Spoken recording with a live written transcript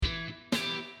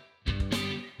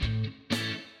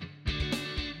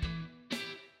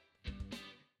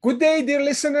Good day, dear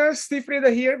listeners. Steve Reda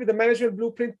here with the Management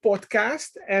Blueprint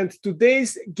podcast. And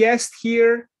today's guest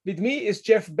here with me is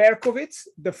Jeff Berkowitz,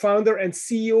 the founder and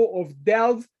CEO of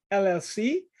Delve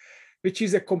LLC, which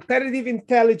is a competitive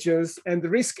intelligence and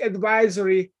risk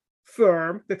advisory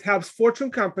firm that helps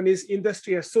Fortune companies,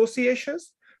 industry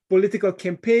associations, political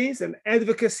campaigns, and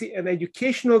advocacy and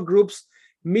educational groups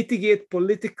mitigate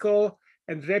political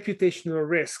and reputational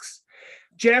risks.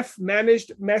 Jeff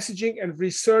managed messaging and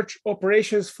research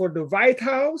operations for the White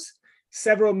House,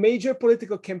 several major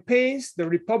political campaigns, the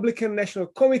Republican National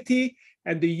Committee,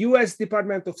 and the U.S.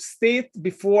 Department of State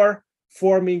before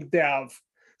forming Delve.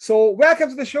 So welcome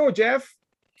to the show, Jeff.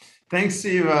 Thanks,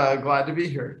 Steve. Glad to be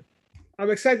here.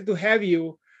 I'm excited to have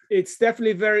you. It's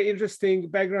definitely a very interesting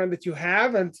background that you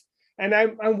have. And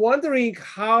I'm wondering,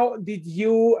 how did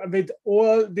you, with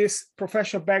all this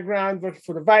professional background, working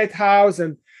for the White House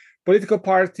and political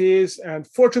parties and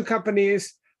Fortune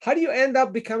companies, how do you end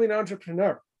up becoming an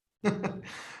entrepreneur?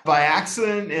 By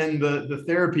accident, and the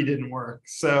therapy didn't work.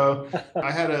 So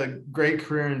I had a great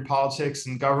career in politics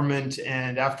and government.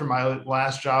 And after my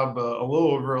last job a little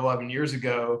over 11 years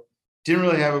ago, didn't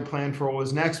really have a plan for what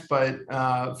was next, but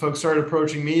folks started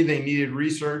approaching me. They needed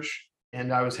research,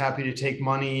 and I was happy to take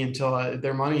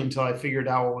their money until I figured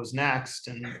out what was next.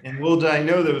 And little did I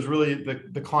know that was really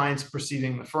the clients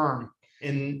preceding the firm.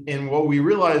 And what we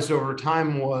realized over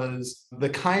time was the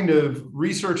kind of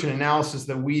research and analysis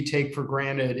that we take for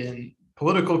granted in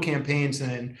political campaigns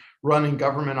and in running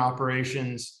government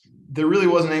operations. There really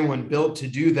wasn't anyone built to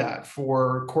do that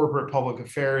for corporate public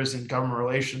affairs and government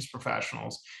relations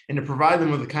professionals, and to provide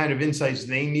them with the kind of insights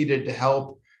they needed to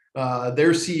help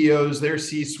their CEOs, their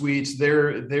C-suites,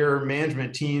 their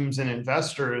management teams and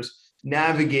investors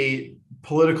navigate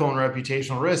political and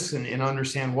reputational risks and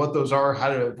understand what those are, how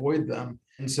to avoid them.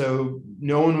 And so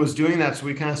no one was doing that. So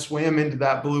we kind of swam into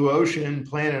that blue ocean,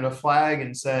 planted a flag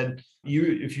and said,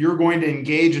 if you're going to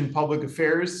engage in public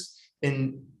affairs,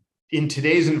 and in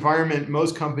today's environment,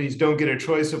 most companies don't get a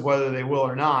choice of whether they will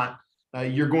or not.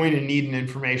 You're going to need an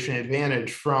information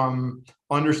advantage from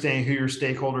understanding who your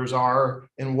stakeholders are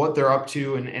and what they're up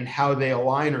to, and how they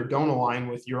align or don't align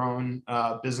with your own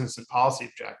business and policy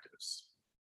objectives.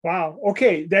 Wow.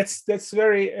 Okay, that's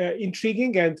very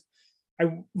intriguing, and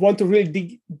I want to really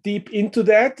dig deep into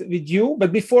that with you.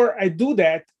 But before I do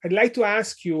that, I'd like to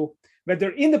ask you whether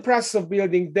in the process of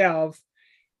building Delve,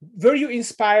 were you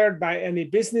inspired by any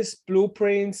business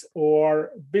blueprints or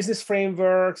business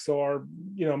frameworks or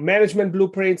management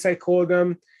blueprints, I call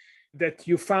them, that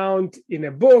you found in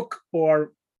a book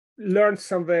or learned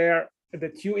somewhere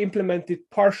that you implemented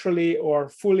partially or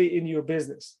fully in your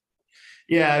business?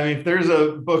 Yeah, I mean, if there's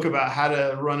a book about how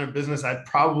to run a business, I'd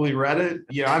probably read it.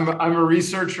 I'm a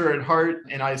researcher at heart,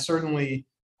 and I certainly,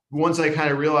 once I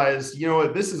kind of realized,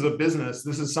 this is a business,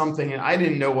 this is something, and I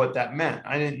didn't know what that meant.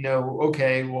 I didn't know,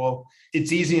 okay, well,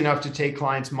 it's easy enough to take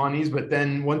clients' monies, but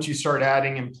then once you start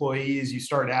adding employees, you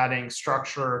start adding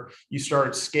structure, you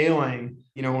start scaling.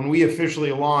 When we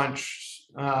officially launched,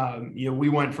 we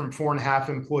went from 4.5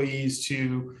 employees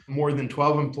to more than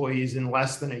 12 employees in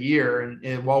less than a year,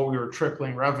 and while we were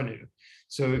tripling revenue.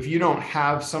 So if you don't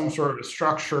have some sort of a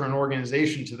structure and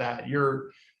organization to that,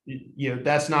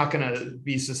 that's not going to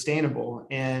be sustainable.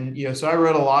 And so I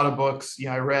read a lot of books.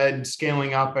 I read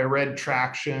Scaling Up, I read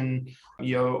Traction, a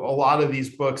lot of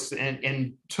these books,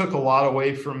 and took a lot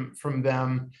away from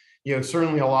them.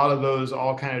 Certainly a lot of those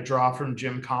all kind of draw from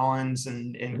Jim Collins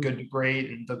and Good to Great,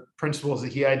 and the principles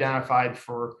that he identified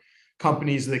for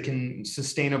companies that can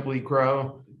sustainably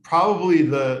grow. Probably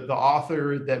the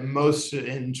author that most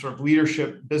in sort of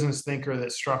leadership business thinker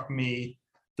that struck me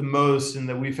the most and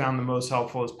that we found the most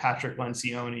helpful is Patrick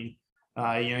Lencioni.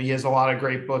 He has a lot of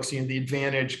great books. The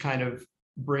Advantage kind of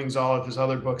brings all of his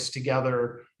other books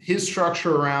together. His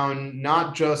structure around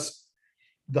not just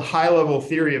the high level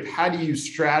theory of how do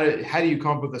you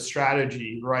come up with a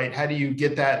strategy, right? How do you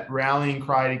get that rallying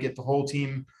cry to get the whole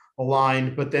team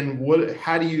aligned? But then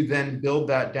how do you then build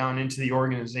that down into the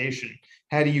organization?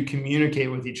 How do you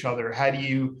communicate with each other? How do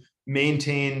you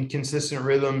maintain consistent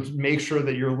rhythms, make sure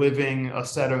that you're living a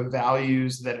set of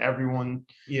values that everyone,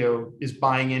 is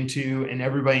buying into, and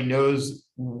everybody knows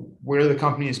where the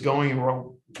company is going and what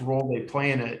role they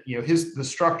play in it. The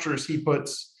structures he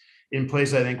puts in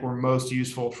place, I think, were most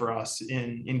useful for us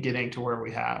in getting to where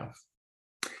we have.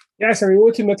 Yes, I mean,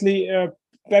 ultimately,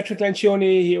 Patrick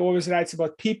Lencioni, he always writes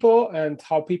about people and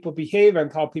how people behave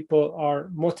and how people are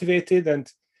motivated.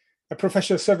 And a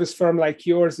professional service firm like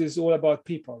yours is all about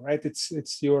people, right?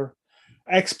 It's your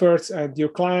experts and your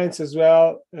clients as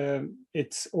well.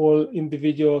 It's all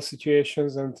individual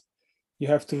situations, and you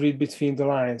have to read between the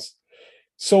lines.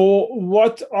 So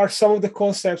what are some of the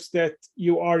concepts that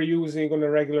you are using on a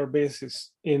regular basis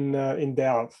in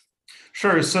Delve?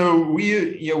 Sure. So we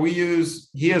use,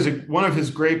 he has one of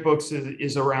his great books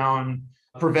is around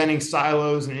preventing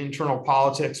silos and internal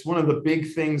politics. One of the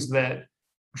big things that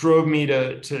drove me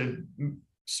to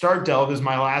start Delve is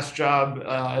my last job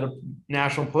at a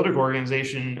national political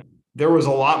organization. There was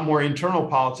a lot more internal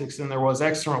politics than there was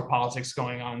external politics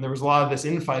going on. There was a lot of this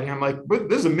infighting. I'm like, but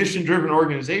this is a mission-driven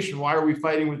organization. Why are we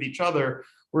fighting with each other?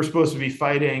 We're supposed to be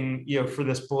fighting, for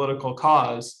this political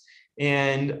cause.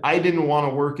 And I didn't want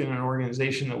to work in an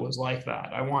organization that was like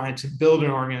that. I wanted to build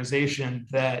an organization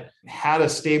that had a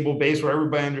stable base where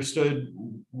everybody understood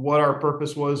what our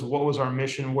purpose was, what was our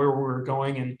mission, where we were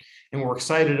going, and we're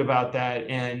excited about that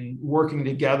and working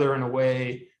together in a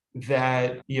way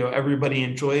that everybody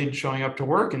enjoyed showing up to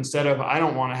work, instead of, I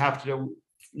don't want to have to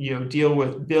deal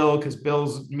with Bill because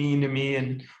Bill's mean to me,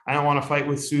 and I don't want to fight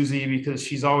with Susie because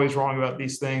she's always wrong about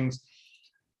these things.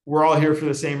 We're all here for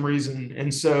the same reason.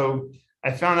 And so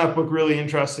I found that book really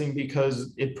interesting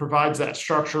because it provides that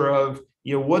structure of,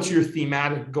 what's your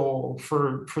thematic goal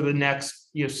for the next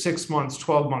 6 months,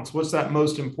 12 months? What's that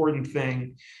most important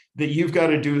thing that you've got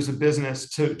to do as a business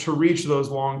to reach those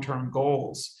long-term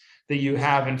goals that you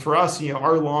have? And for us,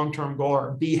 our long-term goal,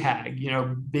 our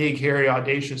BHAG, big, hairy,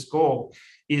 audacious goal,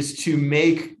 is to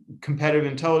make competitive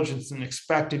intelligence an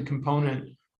expected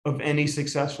component of any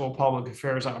successful public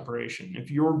affairs operation.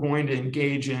 If you're going to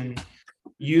engage in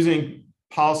using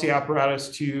policy apparatus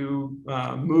to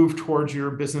move towards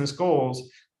your business goals,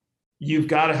 you've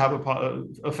got to have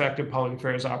an effective public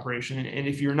affairs operation. And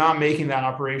if you're not making that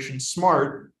operation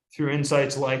smart through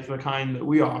insights like the kind that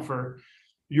we offer,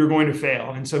 you're going to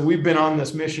fail. And so we've been on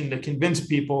this mission to convince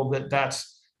people that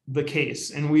that's the case.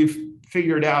 And we've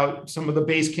figured out some of the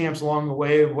base camps along the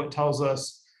way of what tells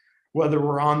us whether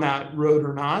we're on that road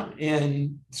or not.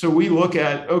 And so we look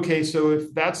at, okay, so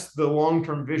if that's the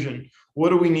long-term vision, what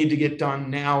do we need to get done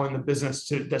now in the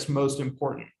business that's most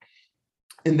important?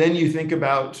 And then you think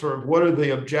about sort of what are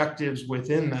the objectives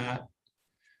within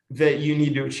that you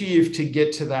need to achieve to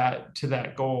get to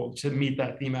that goal, to meet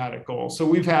that thematic goal. So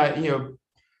we've had,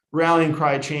 rallying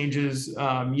cry changes.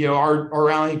 Our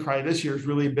rallying cry this year has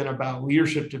really been about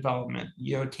leadership development.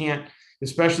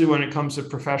 Especially when it comes to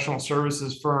professional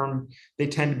services firm, they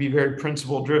tend to be very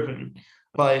principle driven.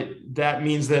 But that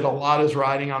means that a lot is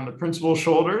riding on the principal's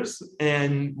shoulders.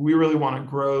 And we really want to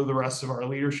grow the rest of our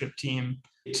leadership team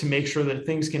to make sure that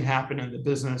things can happen in the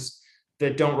business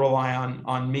that don't rely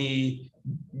on me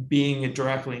being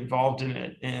directly involved in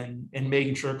it, and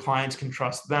making sure clients can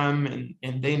trust them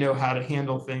and they know how to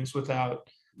handle things without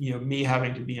me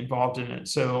having to be involved in it.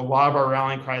 So a lot of our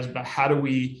rallying cries about how do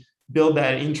we build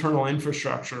that internal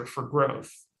infrastructure for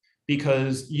growth,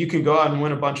 because you can go out and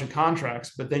win a bunch of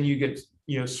contracts, but then you get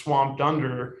swamped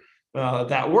under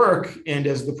that work. And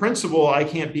as the principal, I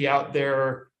can't be out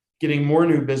there getting more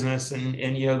new business. And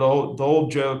the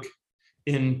old joke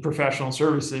in professional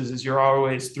services is you're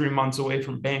always 3 months away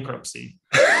from bankruptcy.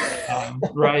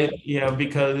 Right?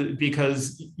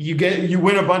 Because you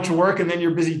win a bunch of work and then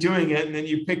you're busy doing it, and then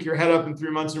you pick your head up in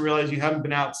 3 months and realize you haven't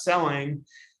been out selling.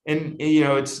 And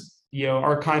it's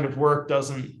our kind of work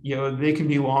doesn't, they can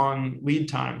be long lead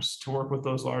times to work with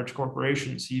those large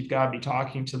corporations. So you've got to be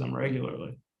talking to them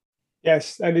regularly.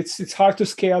 Yes, and it's hard to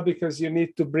scale because you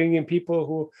need to bring in people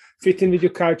who fit in with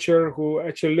your culture, who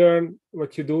actually learn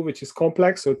what you do, which is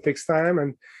complex, so it takes time,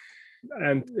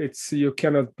 and it's, you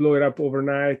cannot blow it up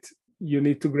overnight. You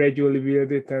need to gradually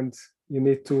build it, and you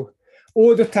need to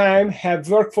all the time have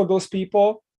work for those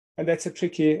people, and that's a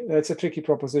tricky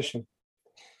proposition.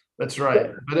 That's right.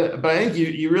 But I think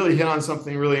you really hit on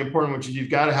something really important, which is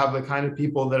you've got to have the kind of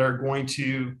people that are going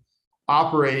to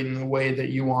operate in the way that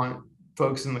you want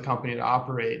folks in the company to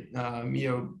operate.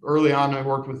 Early on, I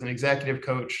worked with an executive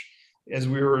coach as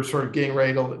we were sort of getting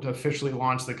ready to officially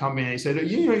launch the company. And he said,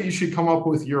 you should come up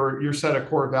with your set of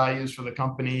core values for the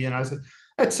company. And I said,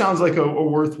 that sounds like a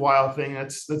worthwhile thing.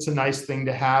 That's a nice thing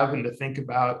to have and to think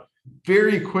about.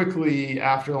 Very quickly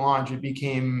after launch, it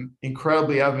became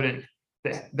incredibly evident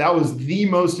that was the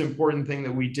most important thing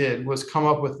that we did, was come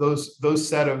up with those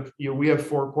set of, we have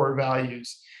 4 core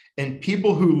values, and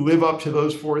people who live up to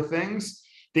those 4 things,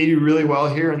 they do really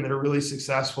well here and they're really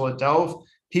successful at Delve.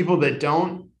 People that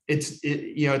don't,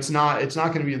 it's not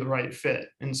going to be the right fit.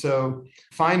 And so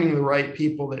finding the right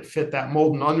people that fit that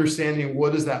mold and understanding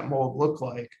what does that mold look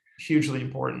like, hugely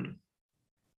important.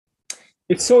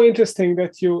 It's so interesting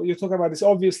that you talk about this.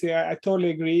 Obviously, I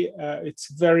totally agree.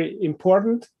 It's very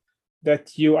important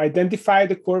that you identify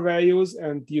the core values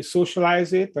and you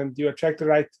socialize it and you attract the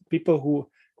right people who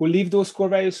live those core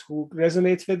values, who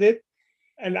resonate with it.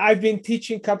 And I've been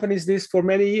teaching companies this for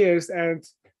many years. And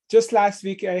just last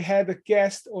week, I had a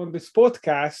guest on this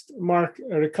podcast, Mark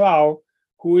Reclau,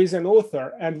 who is an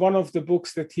author. And one of the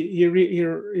books that he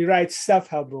writes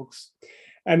self-help books.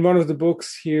 And one of the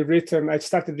books he written, I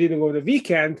started reading over the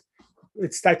weekend.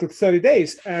 It's titled 30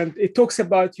 Days. And it talks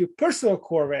about your personal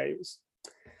core values.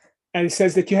 And it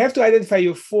says that you have to identify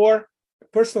your 4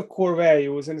 personal core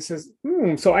values. And it says,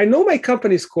 so I know my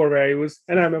company's core values,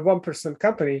 and I'm a 1%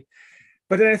 company.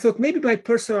 But then I thought maybe my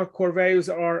personal core values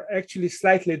are actually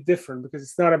slightly different because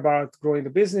it's not about growing the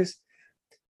business.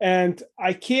 And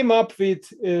I came up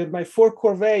with my 4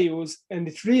 core values, and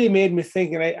it really made me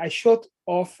think. And I shot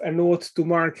off a note to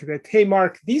Mark that, hey,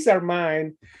 Mark, these are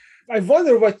mine. I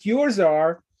wonder what yours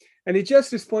are. And he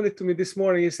just responded to me this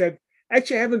morning. He said,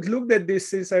 actually, I haven't looked at this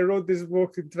since I wrote this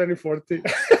book in 2014.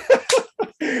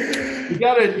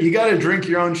 You gotta drink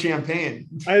your own champagne.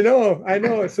 I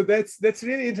know. So that's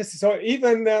really interesting. So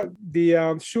even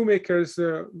the shoemakers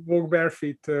walk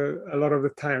barefoot a lot of the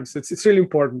time. So it's really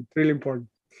important, really important.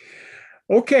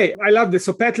 Okay, I love this.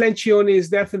 So Pat Lencioni is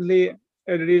definitely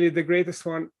really the greatest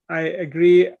one. I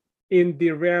agree, in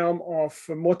the realm of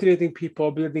motivating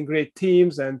people, building great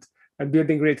teams, and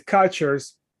building great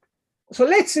cultures. So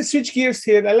let's switch gears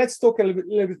here and let's talk a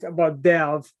little bit about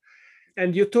Delve.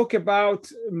 And you talk about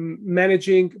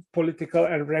managing political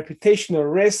and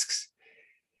reputational risks.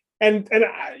 And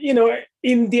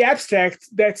in the abstract,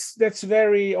 that's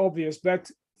very obvious. But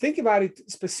think about it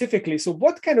specifically. So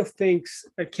what kind of things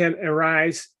can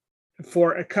arise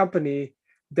for a company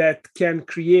that can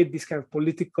create these kind of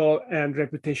political and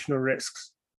reputational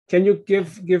risks? Can you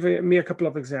give me a couple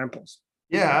of examples?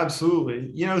 Yeah,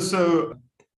 absolutely. So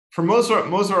for most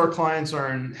of our clients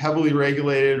are in heavily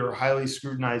regulated or highly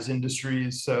scrutinized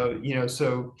industries. So,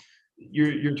 so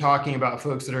you're talking about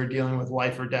folks that are dealing with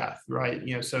life or death, right?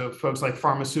 So folks like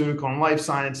pharmaceutical and life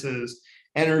sciences,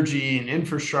 energy and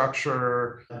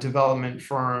infrastructure development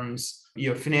firms,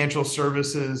 financial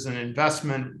services and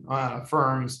investment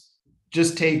firms.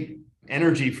 Just take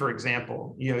energy, for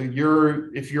example.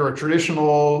 If you're a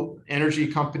traditional energy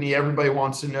company, everybody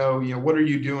wants to know, what are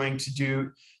you doing to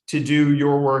do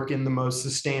your work in the most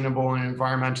sustainable and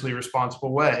environmentally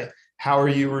responsible way? How are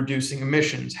you reducing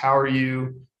emissions? How are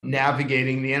you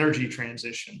navigating the energy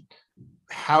transition?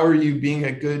 How are you being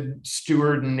a good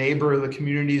steward and neighbor of the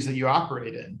communities that you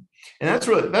operate in? And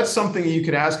that's something you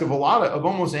could ask of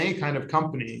almost any kind of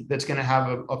company that's going to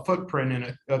have a footprint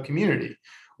in a community.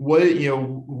 What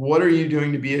are you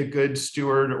doing to be a good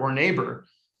steward or neighbor?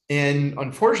 And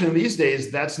unfortunately, these days,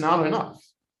 that's not enough,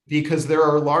 because there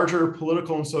are larger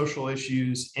political and social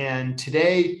issues. And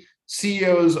today,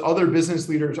 CEOs, other business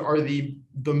leaders are the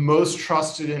most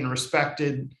trusted and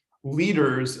respected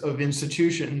leaders of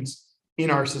institutions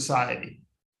in our society,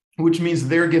 which means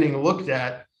they're getting looked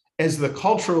at as the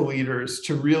cultural leaders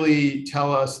to really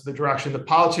tell us the direction. The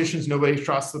politicians, nobody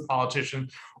trusts the politician,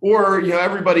 or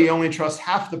everybody only trusts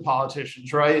half the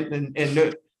politicians, right?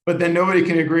 But then nobody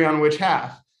can agree on which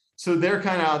half. So they're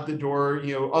kind of out the door.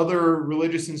 Other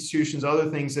religious institutions,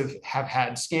 other things have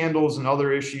had scandals and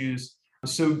other issues.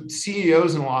 So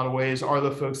CEOs, in a lot of ways, are the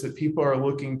folks that people are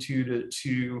looking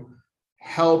to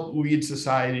help lead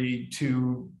society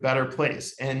to a better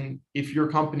place. And if your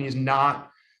company is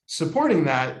not supporting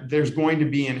that, there's going to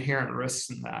be inherent risks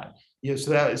in that.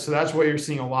 So that's why you're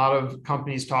seeing a lot of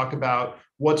companies talk about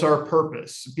what's our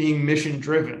purpose, being mission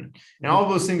driven, and all of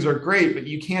those things are great, but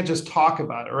you can't just talk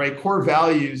about it, right? Core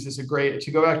values is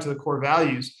to go back to the core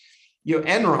values.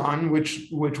 Enron,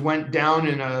 which went down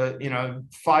in a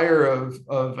fire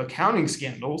of accounting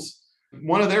scandals,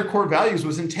 one of their core values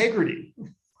was integrity.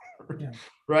 Yeah.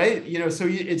 Right? So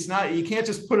it's not, you can't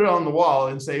just put it on the wall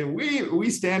and say, we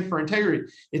stand for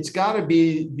integrity. It's got to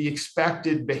be the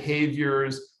expected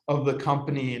behaviors of the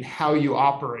company and how you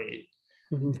operate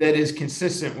that is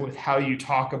consistent with how you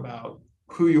talk about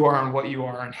who you are and what you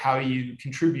are and how you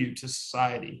contribute to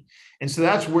society. And so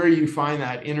that's where you find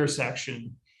that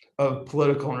intersection of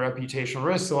political and reputational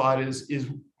risks a lot is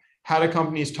how do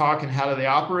companies talk and how do they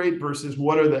operate versus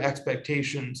what are the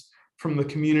expectations from the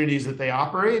communities that they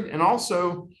operate. And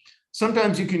also,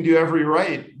 sometimes you can do everything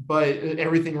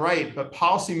right, but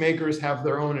policymakers have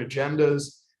their own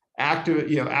agendas.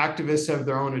 Activists have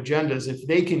their own agendas. If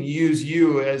they can use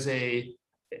you as an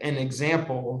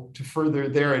example to further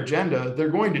their agenda, they're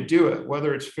going to do it,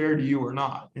 whether it's fair to you or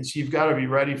not. And so you've got to be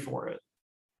ready for it.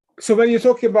 So when you're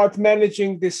talking about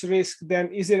managing this risk,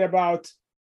 then is it about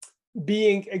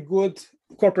being a good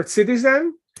corporate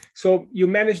citizen? So you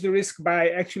manage the risk by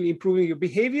actually improving your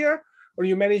behavior, or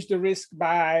you manage the risk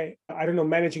by, I don't know,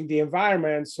 managing the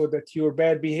environment so that your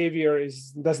bad behavior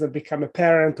doesn't become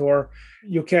apparent, or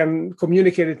you can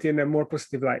communicate it in a more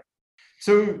positive light?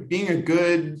 So being a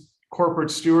good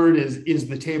corporate steward is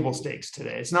the table stakes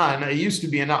today. It's not, and it used to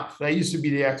be enough. That used to be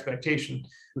the expectation.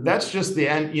 That's just the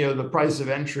end, the price of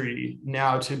entry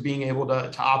now to being able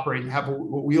to operate and have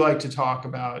what we like to talk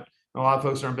about. A lot of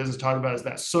folks in our business talk about is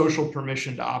that social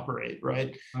permission to operate,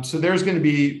 right? So there's going to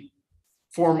be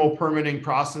formal permitting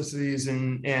processes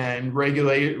and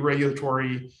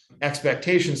regulatory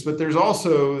expectations, but there's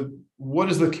also, what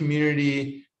does the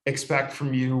community expect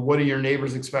from you? What do your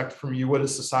neighbors expect from you? What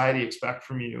does society expect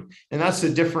from you? And that's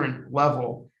a different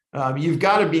level. You've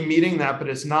got to be meeting that, but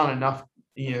it's not enough,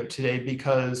 today,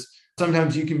 because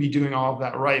sometimes you can be doing all of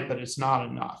that right, but it's not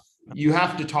enough. You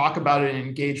have to talk about it and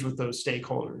engage with those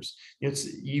stakeholders.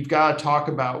 You've got to talk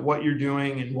about what you're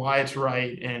doing and why it's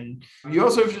right. And you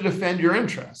also have to defend your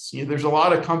interests. There's a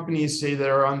lot of companies, say, that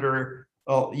are under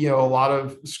a lot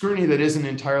of scrutiny that isn't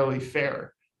entirely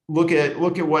fair. Look at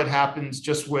what happens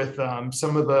just with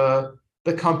some of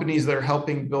the companies that are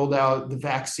helping build out the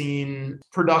vaccine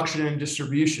production and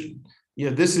distribution.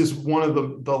 This is one of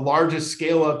the largest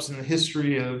scale ups in the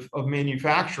history of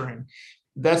manufacturing.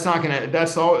 That's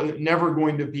never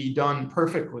going to be done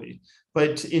perfectly.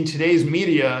 But in today's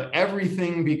media,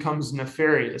 everything becomes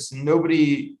nefarious, and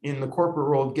nobody in the corporate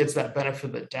world gets that benefit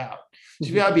of the doubt. So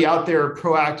you've got to be out there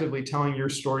proactively telling your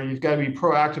story. You've got to be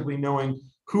proactively knowing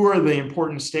who are the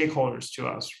important stakeholders to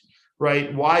us,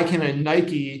 right? Why can a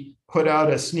Nike put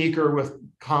out a sneaker with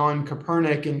Colin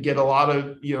Kaepernick and get a lot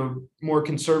of more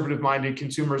conservative-minded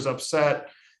consumers upset,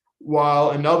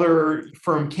 while another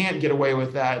firm can't get away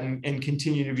with that and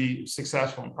continue to be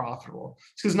successful and profitable?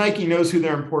 It's because Nike knows who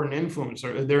their important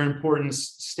their important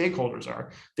stakeholders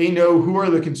are. They know who are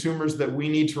the consumers that we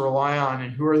need to rely on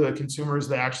and who are the consumers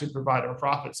that actually provide our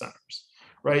profit centers.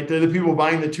 Right? They're the people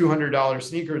buying the $200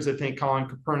 sneakers that think Colin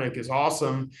Kaepernick is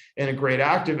awesome and a great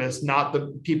activist, not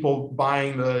the people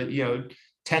buying the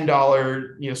 $10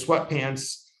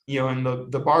 sweatpants in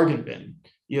the bargain bin,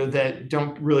 that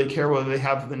don't really care whether they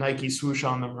have the Nike swoosh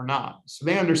on them or not. So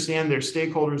they understand their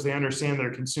stakeholders, they understand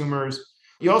their consumers.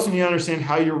 You also need to understand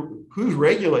who's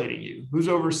regulating you, who's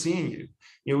overseeing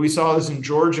you. We saw this in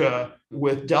Georgia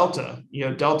with Delta.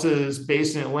 Delta is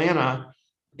based in Atlanta,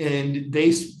 and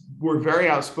they were very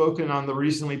outspoken on the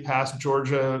recently passed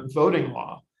Georgia voting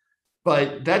law.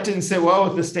 But that didn't sit well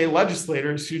with the state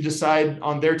legislators who decide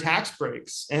on their tax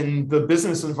breaks and the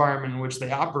business environment in which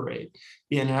they operate.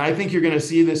 And I think you're going to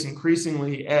see this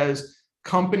increasingly as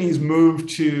companies move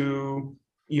to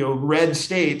red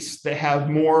states that have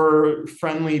more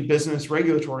friendly business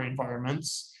regulatory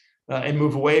environments and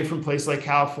move away from places like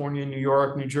California, New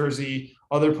York, New Jersey,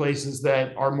 other places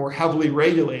that are more heavily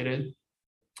regulated.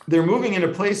 They're moving into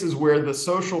places where the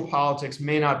social politics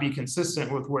may not be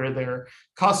consistent with where their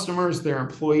customers, their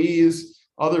employees,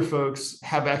 other folks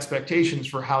have expectations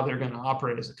for how they're going to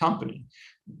operate as a company.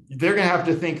 They're going to have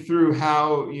to think through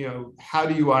how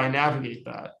do I navigate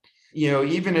that?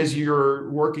 Even as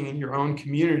you're working in your own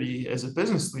community as a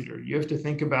business leader, you have to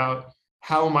think about,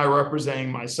 how am I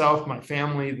representing myself, my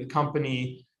family, the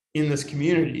company in this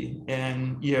community,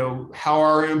 and how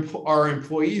are our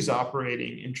employees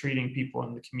operating and treating people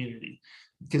in the community,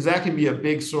 because that can be a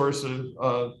big source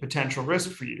of potential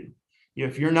risk for you.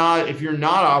 If you're not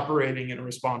operating in a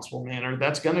responsible manner,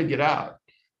 that's going to get out.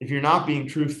 If you're not being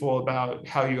truthful about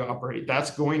how you operate,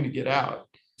 that's going to get out.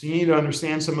 So you need to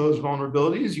understand some of those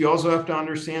vulnerabilities. You also have to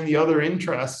understand the other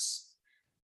interests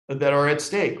that are at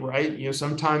stake, right?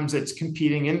 Sometimes it's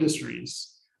competing industries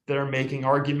that are making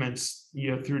arguments,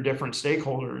 through different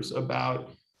stakeholders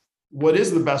about what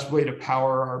is the best way to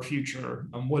power our future.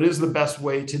 What is the best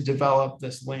way to develop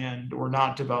this land or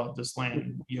not develop this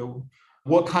land?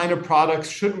 What kind of products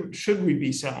should we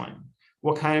be selling?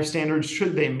 What kind of standards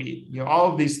should they meet?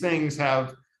 All of these things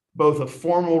have both a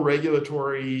formal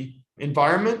regulatory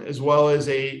environment as well as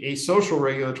a social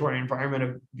regulatory environment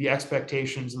of the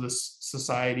expectations of the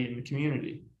society and the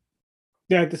community.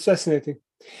 Yeah, that's fascinating.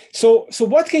 So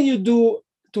what can you do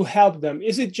to help them?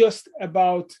 Is it just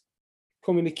about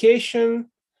communication,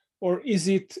 or is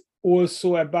it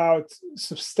also about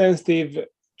substantive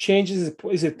changes?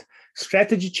 Is it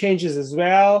strategy changes as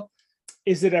well?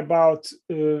 Is it about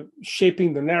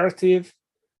shaping the narrative?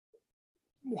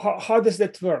 How does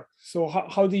that work? So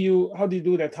how do you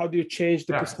do that? How do you change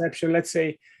the perception? Let's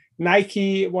say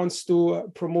Nike wants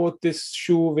to promote this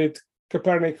shoe with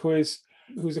Kaepernick,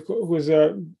 who is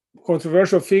a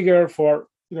controversial figure for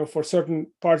certain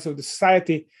parts of the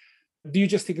society. Do you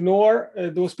just ignore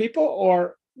those people,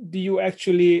 or do you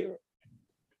actually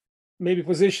maybe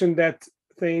position that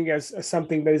thing as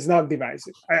something that is not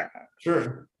divisive.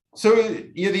 Sure. So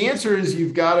the answer is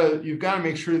you've got to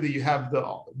make sure that you have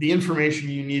the information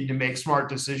you need to make smart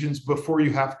decisions before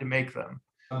you have to make them.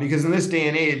 Because in this day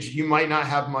and age, you might not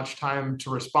have much time to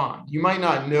respond. You might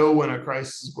not know when a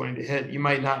crisis is going to hit. You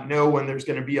might not know when there's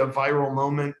going to be a viral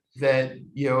moment that,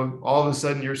 all of a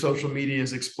sudden your social media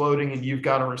is exploding and you've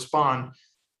got to respond.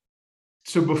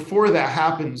 So before that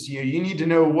happens, you need to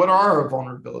know what are our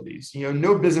vulnerabilities.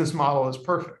 No business model is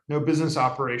perfect. No business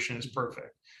operation is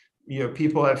perfect.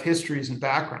 People have histories and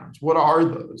backgrounds. What are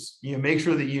those? Make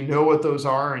sure that you know what those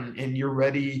are and you're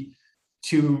ready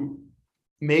to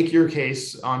make your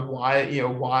case on why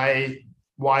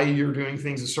you're doing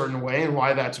things a certain way and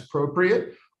why that's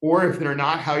appropriate, or if they're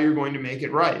not, how you're going to make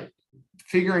it right.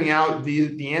 Figuring out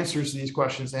the answers to these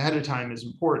questions ahead of time is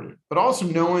important, but also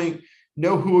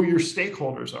know who your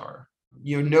stakeholders are.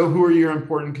 Know who are your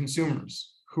important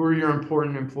consumers, who are your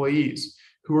important employees,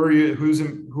 who are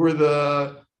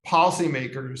the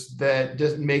policymakers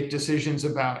that make decisions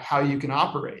about how you can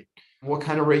operate. What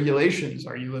kind of regulations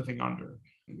are you living under?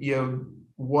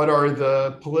 What are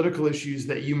the political issues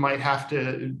that you might have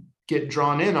to get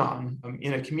drawn in on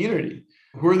in a community?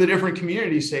 Who are the different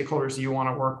community stakeholders that you want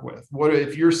to work with? What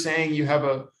if you're saying you have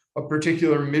a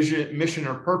particular mission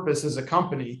or purpose as a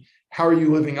company? How are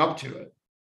you living up to it?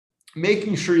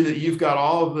 Making sure that you've got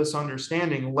all of this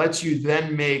understanding lets you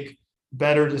then make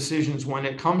better decisions when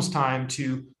it comes time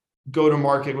to go to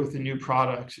market with a new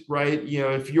product, right?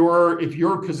 If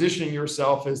you're positioning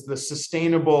yourself as the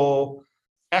sustainable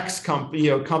X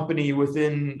company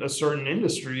within a certain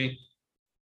industry,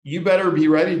 you better be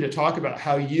ready to talk about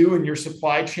how you and your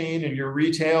supply chain and your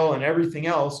retail and everything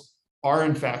else are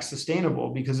in fact sustainable.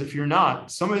 Because if you're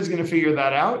not, somebody's going to figure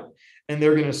that out and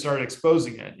they're going to start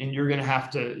exposing it, and you're going to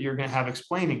have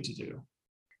explaining to do.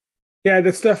 Yeah,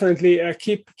 that's definitely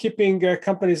keeping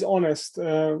companies honest.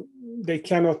 They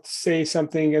cannot say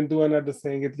something and do another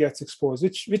thing; it gets exposed,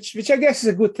 which I guess is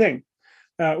a good thing,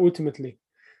 ultimately.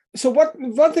 So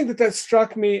one thing that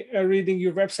struck me reading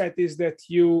your website is that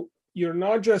you're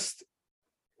not just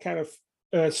kind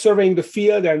of surveying the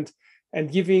field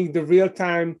and giving the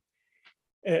real-time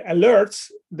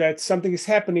alerts that something is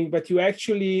happening, but you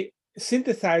actually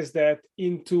synthesize that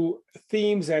into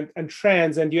themes and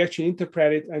trends, and you actually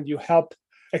interpret it and you help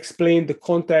explain the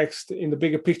context in the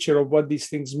bigger picture of what these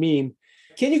things mean.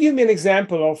 Can you give me an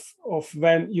example of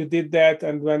when you did that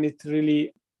and when it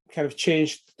really kind of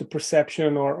changed the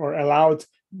perception or allowed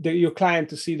your client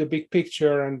to see the big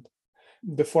picture and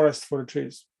the forest for the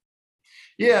trees?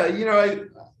 Yeah,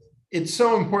 it's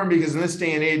so important because in this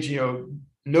day and age,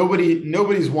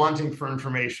 nobody's wanting for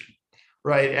information,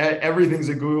 right? Everything's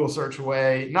a Google search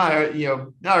away. Not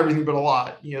everything, but a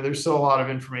lot. There's still a lot of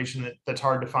information that's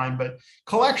hard to find, but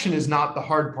collection is not the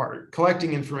hard part.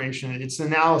 Collecting information, it's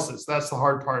analysis. That's the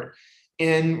hard part.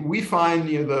 And we find,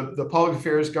 the public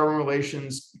affairs, government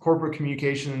relations, corporate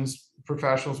communications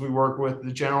professionals we work with,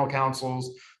 the general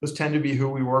counsels, those tend to be who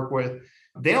we work with.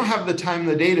 They don't have the time of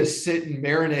the day to sit and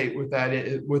marinate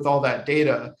with all that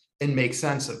data and make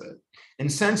sense of it.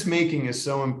 And sense making is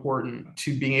so important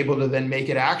to being able to then make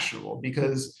it actionable,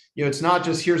 because it's not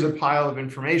just here's a pile of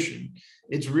information.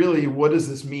 It's really, what does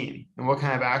this mean, and what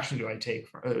kind of action do I take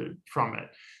from it?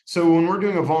 So when we're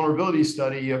doing a vulnerability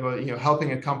study of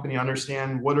helping a company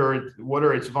understand what are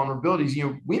its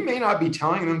vulnerabilities, we may not be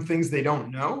telling them things they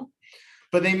don't know,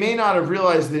 but they may not have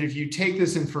realized that if you take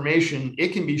this information, it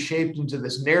can be shaped into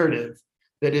this narrative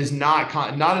that is not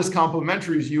as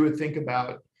complimentary as you would think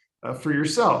about for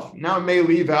yourself. Now, it may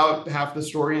leave out half the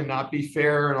story and not be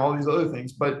fair and all these other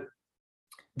things, but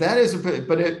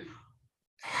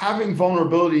having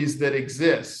vulnerabilities that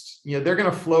exist, they're going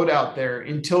to float out there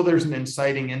until there's an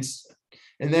inciting incident.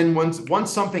 And then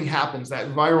once something happens, that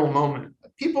viral moment,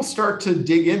 people start to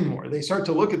dig in more. They start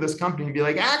to look at this company and be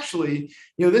like, actually,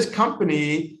 this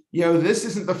company, this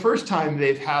isn't the first time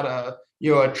they've had a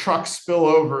truck spill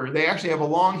over. They actually have a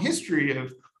long history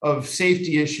of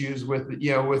safety issues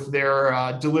with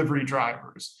their delivery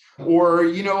drivers. Or,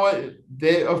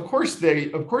 of course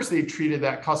they treated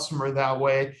that customer that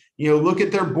way. Look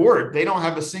at their board. They don't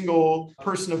have a single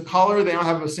person of color. They don't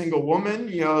have a single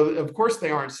woman. Of course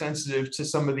they aren't sensitive to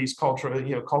some of these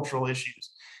cultural issues.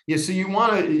 So you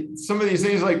want some of these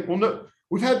things like, well, no,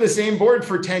 we've had the same board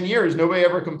for 10 years. Nobody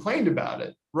ever complained about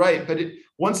it. Right. But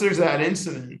once there's that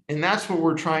incident, and that's what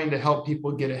we're trying to help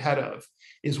people get ahead of,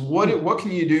 is what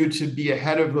can you do to be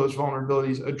ahead of those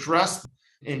vulnerabilities, address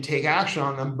and take action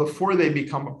on them before they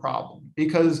become a problem?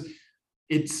 Because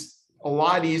it's a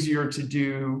lot easier to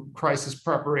do crisis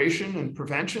preparation and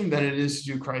prevention than it is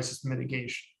to do crisis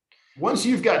mitigation. Once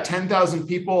you've got 10,000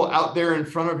 people out there in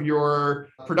front of your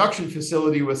production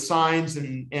facility with signs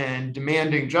and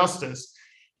demanding justice,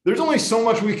 there's only so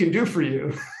much we can do for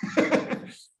you.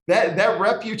 that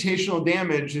reputational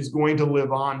damage is going to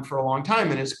live on for a long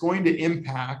time, and it's going to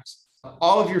impact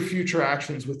all of your future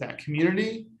actions with that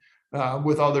community,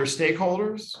 with other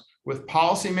stakeholders, with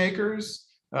policymakers,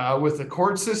 with the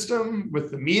court system,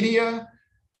 with the media,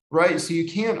 right? So you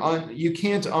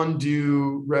can't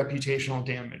undo reputational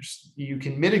damage. You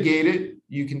can mitigate it.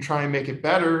 You can try and make it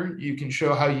better. You can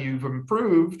show how you've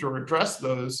improved or addressed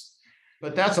those,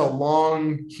 but that's a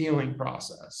long healing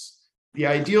process. The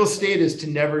ideal state is to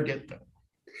never get them.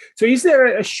 So is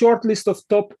there a short list of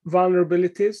top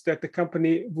vulnerabilities that the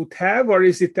company would have, or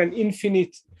is it an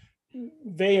infinite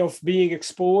way of being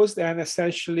exposed? And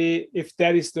essentially, if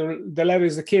that is the latter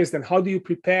is the case, then how do you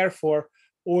prepare for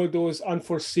all those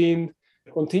unforeseen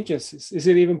contingencies? Is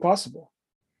it even possible?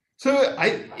 So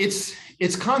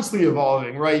it's constantly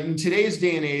evolving, right? In today's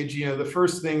day and age, the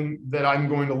first thing that I'm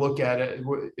going to look at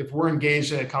if we're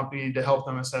engaged in a company to help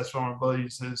them assess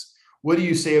vulnerabilities is, what do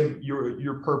you say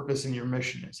your purpose and your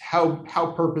mission is?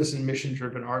 How purpose and mission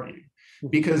driven are you?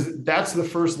 Because that's the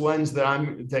first lens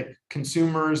that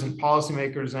consumers and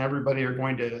policymakers and everybody are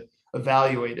going to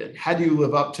evaluate it. How do you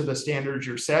live up to the standards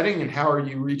you're setting, and how are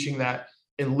you reaching that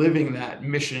and living that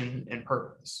mission and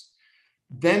purpose?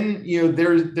 Then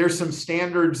there's some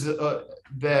standards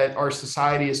that our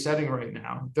society is setting right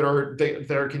now that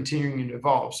are continuing to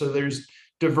evolve. So there's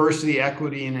diversity,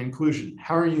 equity, and inclusion.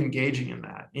 How are you engaging in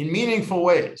that in meaningful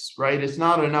ways, right? It's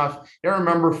not enough. I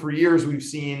remember for years we've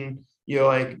seen,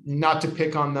 like, not to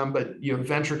pick on them, but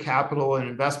venture capital and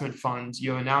investment funds,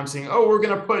 announcing,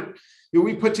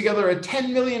 we put together a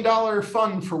 $10 million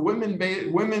fund for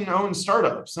women-owned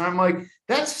startups. And I'm like,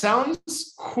 that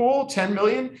sounds cool, 10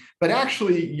 million, but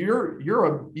actually you're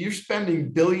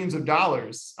spending billions of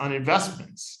dollars on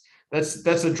investments. That's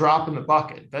a drop in the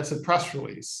bucket. That's a press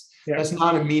release. Yeah. That's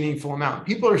not a meaningful amount.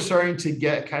 People are starting to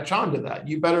catch on to that.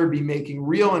 You better be making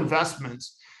real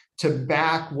investments to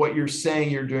back what you're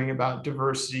saying you're doing about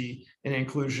diversity and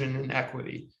inclusion and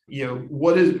equity.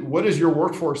 What does your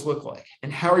workforce look like?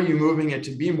 And how are you moving it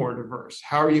to be more diverse?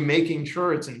 How are you making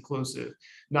sure it's inclusive?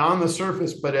 Not on the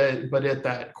surface, but at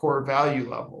that core value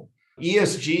level.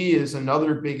 ESG is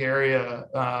another big area,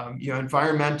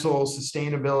 environmental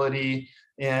sustainability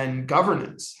and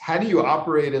governance. How do you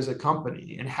operate as a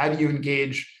company? And how do you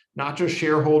engage not just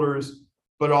shareholders,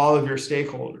 but all of your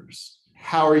stakeholders?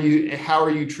 How are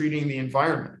you treating the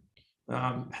environment?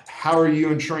 How are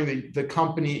you ensuring that the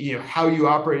company, how you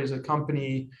operate as a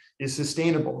company is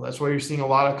sustainable? That's why you're seeing a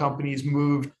lot of companies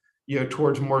move,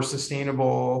 towards more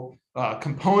sustainable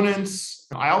components.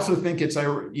 I also think it's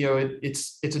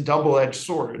a double-edged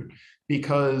sword,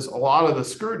 because a lot of the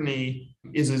scrutiny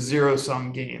is a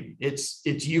zero-sum game. It's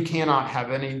you cannot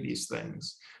have any of these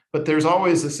things, but there's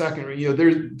always a second.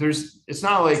 It's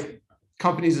not like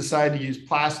companies decide to use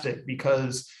plastic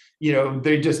because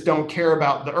they just don't care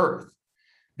about the earth.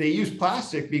 They use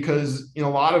plastic because in a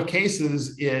lot of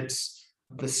cases it's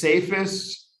the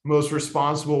safest, most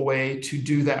responsible way to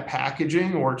do that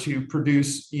packaging or to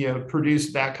produce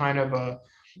that kind of a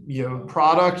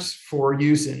products for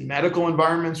use in medical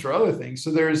environments or other things.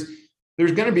 So there's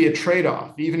going to be a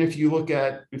trade-off. Even if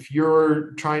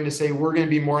you're trying to say we're going to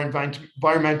be more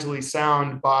environmentally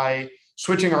sound by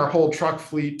switching our whole truck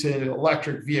fleet to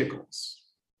electric vehicles.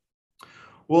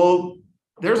 Well,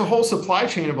 there's a whole supply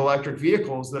chain of electric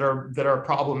vehicles that are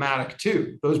problematic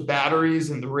too. Those batteries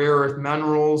and the rare earth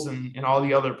minerals and all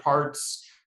the other parts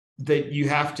that you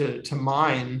have to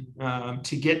mine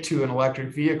to get to an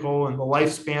electric vehicle, and the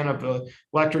lifespan of the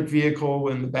electric vehicle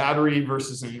and the battery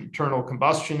versus an internal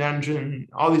combustion engine,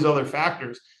 all these other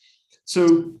factors.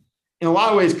 So in a lot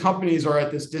of ways, companies are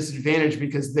at this disadvantage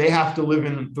because they have to live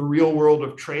in the real world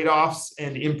of trade-offs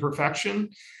and imperfection.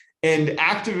 And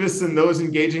activists and those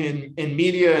engaging in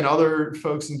media and other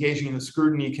folks engaging in the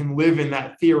scrutiny can live in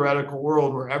that theoretical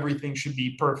world where everything should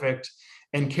be perfect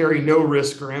and carry no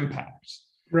risk or impact.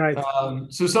 Right.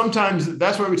 So sometimes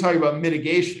that's why we talk about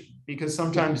mitigation, because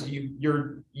sometimes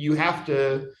you have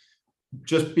to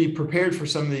just be prepared for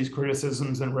some of these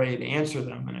criticisms and ready to answer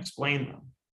them and explain them.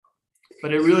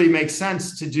 But it really makes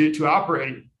sense to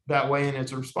operate that way, and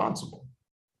it's responsible.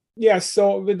 Yes.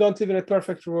 So we don't live in a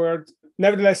perfect world.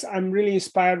 Nevertheless, I'm really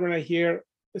inspired when I hear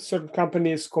certain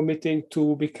companies committing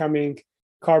to becoming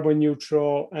carbon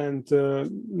neutral and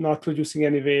not producing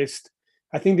any waste.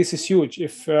 I think this is huge.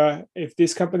 If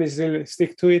these companies really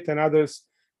stick to it and others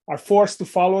are forced to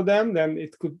follow them, then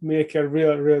it could make a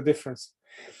real difference.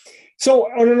 So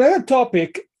on another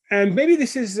topic, and maybe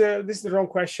this is the wrong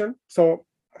question. So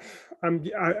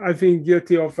I've been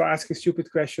guilty of asking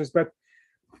stupid questions, but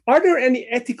are there any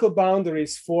ethical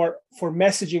boundaries for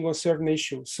messaging on certain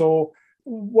issues? So,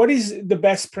 what is the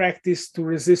best practice to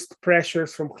resist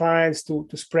pressures from clients to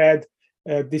spread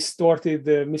distorted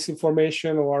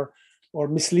misinformation or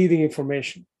misleading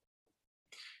information?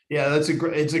 Yeah, it's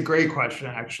a great question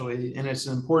actually, and it's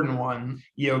an important one.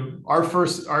 Our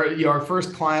first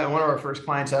client, one of our first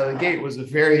clients out of the gate was a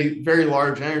very, very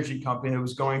large energy company that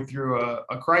was going through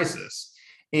a crisis.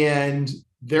 And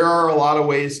there are a lot of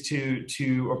ways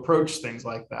to approach things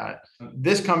like that.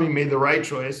 This company made the right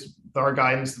choice. Our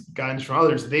guidance from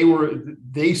others,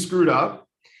 they screwed up.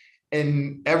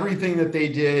 And everything that they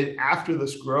did after the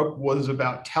screw up was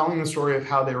about telling the story of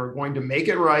how they were going to make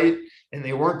it right, and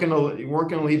they weren't going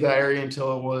to leave that area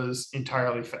until it was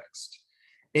entirely fixed.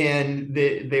 And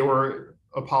they were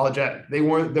apologetic.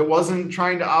 That wasn't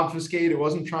trying to obfuscate. It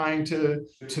wasn't trying to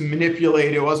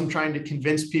manipulate. It wasn't trying to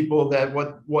convince people that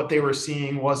what they were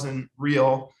seeing wasn't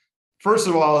real. First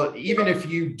of all, even if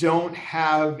you don't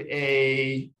have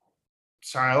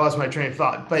sorry, I lost my train of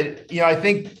thought. But, I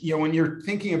think, when you're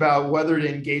thinking about whether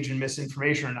to engage in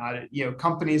misinformation or not,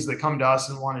 companies that come to us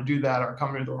and want to do that are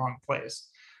coming to the wrong place.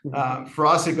 For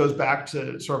us, it goes back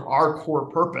to sort of our core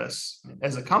purpose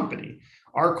as a company.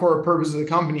 Our core purpose as a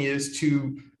company is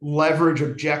to leverage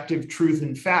objective truth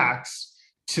and facts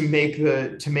to make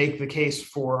the case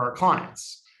for our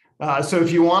clients. So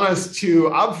if you want us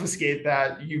to obfuscate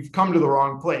that, you've come to the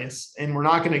wrong place, and we're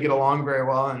not going to get along very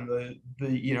well. And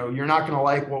you're not going to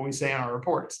like what we say in our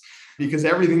reports, because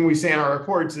everything we say in our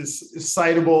reports is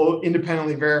citable,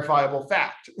 independently verifiable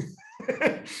fact.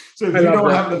 So if you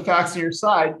don't have the facts on your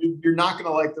side, you're not going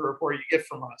to like the report you get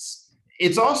from us.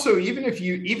 It's also, even if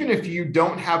you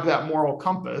don't have that moral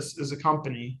compass as a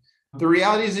company, the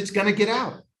reality is it's going to get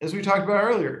out. As we talked about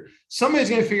earlier, somebody's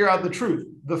going to figure out the truth.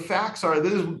 The facts are,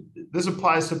 this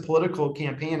applies to political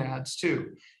campaign ads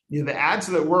too. The ads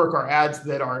that work are ads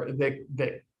that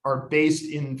are based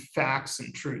in facts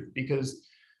and truth, because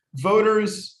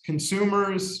voters,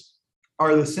 consumers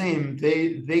are the same.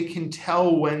 They can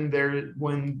tell when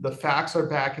the facts are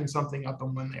backing something up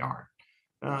and when they aren't.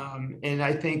 And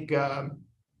I think a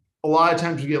lot of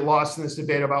times we get lost in this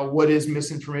debate about what is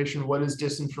misinformation, what is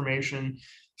disinformation,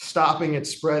 stopping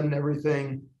its spread and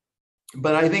everything.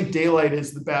 But I think daylight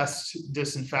is the best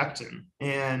disinfectant,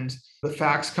 and the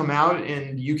facts come out,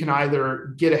 and you can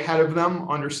either get ahead of them,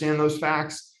 understand those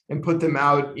facts, and put them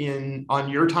out on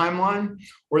your timeline,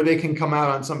 or they can come out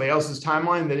on somebody else's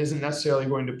timeline that isn't necessarily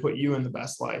going to put you in the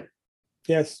best light.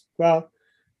 Yes. Well,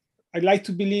 I'd like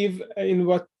to believe in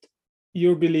what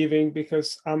you're believing,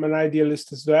 because I'm an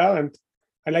idealist as well. And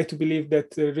I like to believe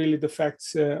that really the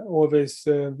facts always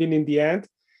win in the end.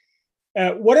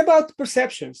 What about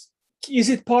perceptions? Is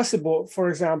it possible, for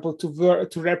example,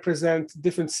 to represent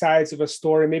different sides of a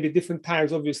story, maybe different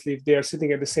times? Obviously, if they're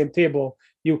sitting at the same table,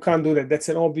 you can't do that. That's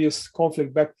an obvious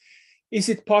conflict. But is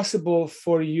it possible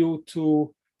for you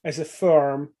to, as a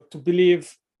firm, to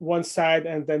believe one side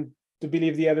and then to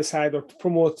believe the other side, or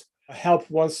to help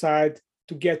one side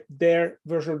to get their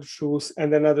version of the truth,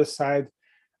 and another side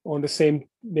on the same,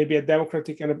 maybe a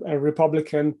Democratic and a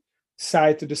Republican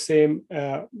side to the same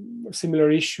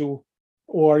similar issue,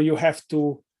 or you have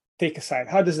to take a side?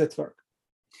 And that work?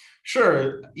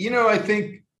 Sure. I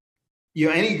think,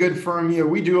 any good firm,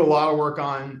 we do a lot of work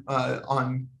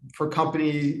for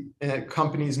companies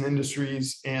and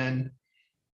industries, and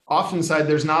oftentimes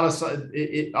there's not a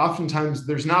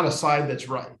side that's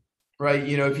right.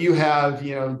 If you have,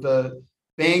 the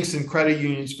banks and credit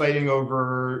unions fighting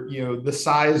over, the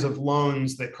size of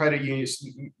loans that credit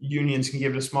unions can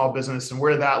give to small business and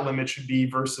where that limit should be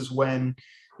versus when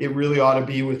it really ought to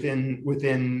be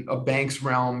within a bank's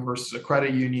realm versus a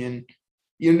credit union,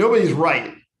 nobody's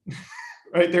right.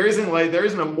 Right? There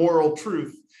isn't a moral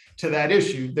truth to that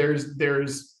issue.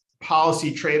 There's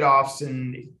policy trade-offs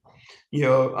and,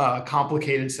 a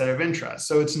complicated set of interests.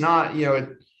 So it's not,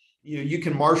 you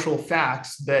can marshal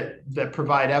facts that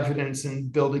provide evidence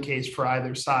and build a case for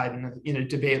either side in a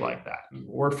debate like that.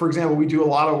 Or, for example, we do a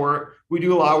lot of work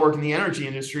in the energy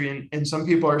industry, and some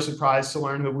people are surprised to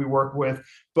learn that we work with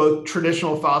both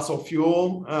traditional fossil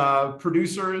fuel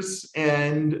producers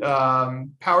and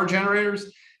power generators,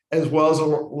 as well as a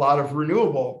lot of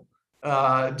renewable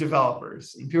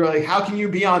developers. And people are like, how can you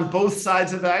be on both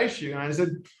sides of that issue? And I said,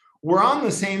 we're on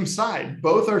the same side.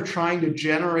 Both are trying to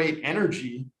generate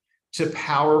energy to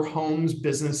power homes,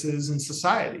 businesses, and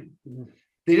society.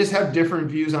 They just have different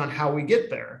views on how we get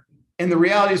there. And the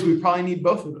reality is we probably need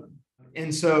both of them.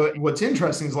 And so what's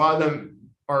interesting is a lot of them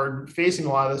are facing a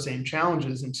lot of the same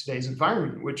challenges in today's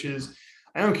environment, which is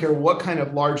I don't care what kind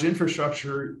of large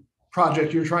infrastructure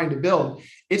project you're trying to build,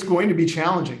 it's going to be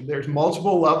challenging. There's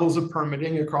multiple levels of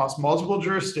permitting across multiple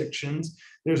jurisdictions.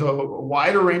 There's a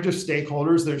wider range of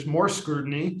stakeholders. There's more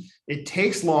scrutiny. It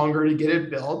takes longer to get it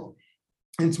built.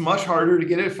 It's much harder to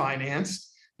get it financed.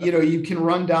 You can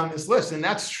run down this list, and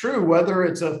that's true whether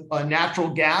it's a natural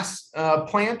gas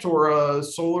plant or a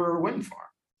solar or wind farm.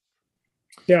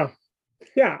 Yeah.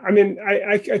 I mean,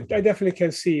 I definitely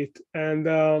can see it,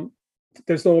 and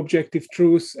there's no objective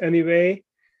truth anyway.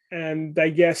 And I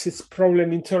guess it's probably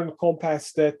an internal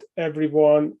compass that every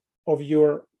one of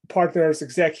your partners,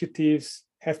 executives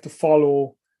have to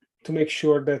follow to make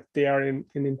sure that they are in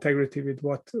integrity with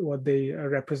what they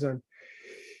represent.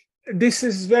 This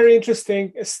is very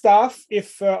interesting stuff.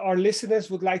 If our listeners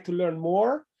would like to learn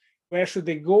more, where should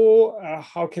they go?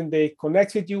 How can they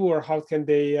connect with you, or how can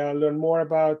they learn more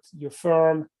about your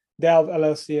firm, Delve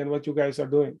LLC, and what you guys are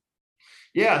doing?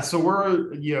 Yeah, so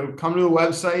we're, come to the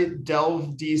website,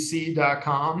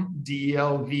 delvedc.com,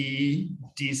 delvedc.com.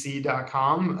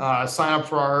 Sign up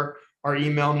for our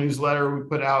email newsletter. We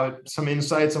put out some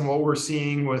insights on what we're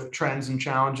seeing with trends and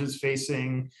challenges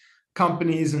facing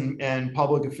companies and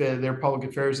their public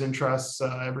affairs interests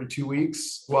every 2 weeks.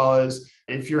 As well as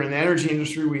if you're in the energy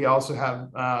industry, we also have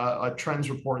a trends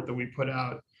report that we put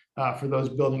out for those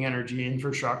building energy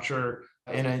infrastructure,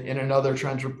 and another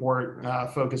trends report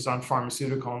focused on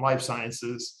pharmaceutical and life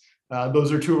sciences.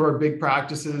 Those are two of our big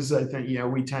practices. I think,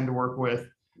 we tend to work with,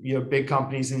 big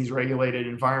companies in these regulated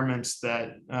environments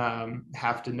that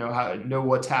have to know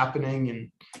what's happening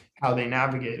and how they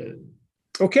navigate it.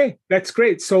 Okay, that's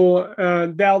great. So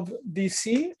Delve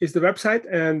DC is the website,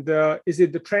 and is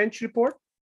it the Trench report?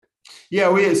 Yeah,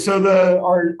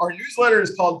 our newsletter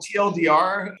is called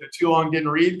TLDR. Too long didn't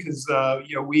read because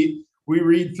we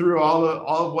read through all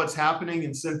of what's happening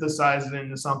and synthesize it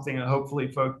into something that hopefully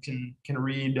folks can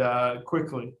read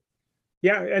quickly.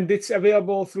 Yeah, and it's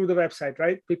available through the website,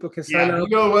 right? People can sign up. Yeah, you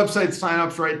go to the website, sign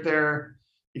up's right there.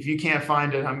 If you can't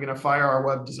find it, I'm going to fire our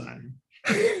web designer.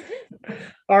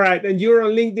 All right, and you're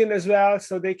on LinkedIn as well,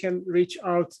 so they can reach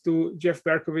out to Jeff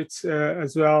Berkowitz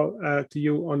as well to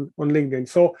you on LinkedIn.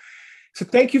 So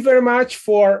thank you very much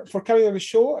for coming on the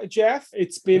show, Jeff.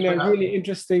 It's been a really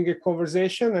interesting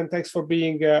conversation, and thanks for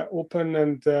being open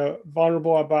and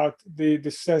vulnerable about the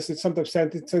sometimes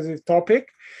sensitive topic.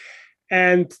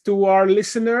 And to our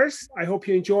listeners, I hope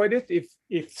you enjoyed it.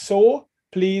 If so,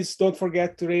 please don't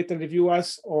forget to rate and review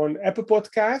us on Apple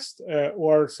Podcast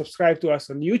or subscribe to us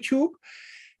on YouTube.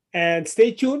 And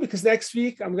stay tuned, because next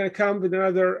week I'm going to come with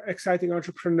another exciting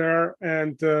entrepreneur,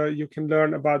 and you can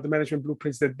learn about the management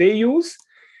blueprints that they use.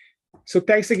 So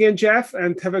thanks again, Jeff,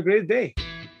 and have a great day.